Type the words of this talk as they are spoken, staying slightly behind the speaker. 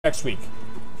next week.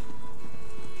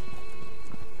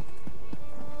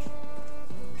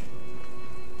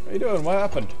 How you doing? What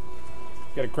happened?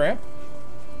 Got a cramp?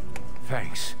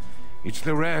 Thanks. It's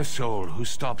the rare soul who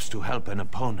stops to help an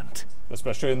opponent.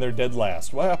 Especially when they're dead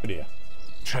last. What happened to you?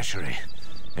 Treachery.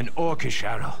 An orcish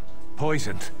arrow.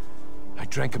 Poisoned. I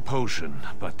drank a potion,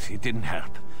 but it didn't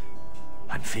help.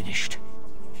 I'm finished.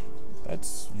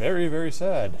 That's very, very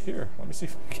sad. Here, let me see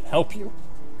if I can help you.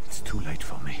 It's too late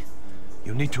for me.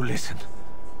 You need to listen.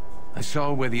 I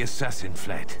saw where the assassin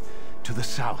fled. To the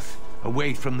south,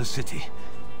 away from the city.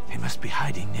 They must be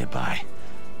hiding nearby.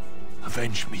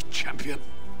 Avenge me, champion.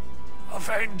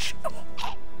 Avenge!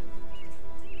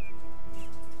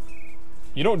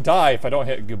 You don't die if I don't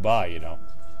hit goodbye, you know.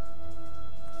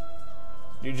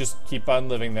 You just keep on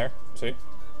living there. See?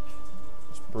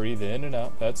 Just breathe in and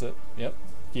out. That's it. Yep.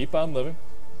 Keep on living.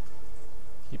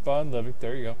 Keep on living.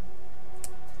 There you go.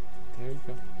 There you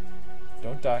go.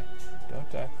 Don't die.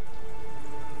 Don't die.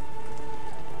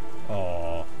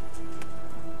 Aww.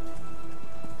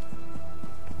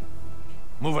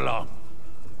 Move along.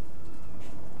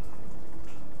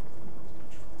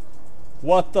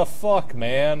 What the fuck,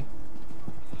 man?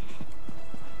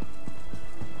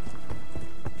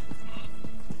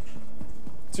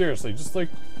 Seriously, just like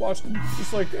watch,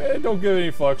 just like don't give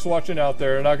any fucks. Watching out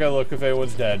there, not gonna look if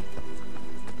anyone's dead.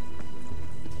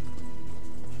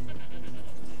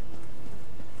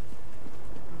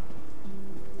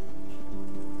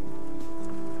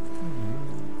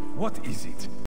 What is it?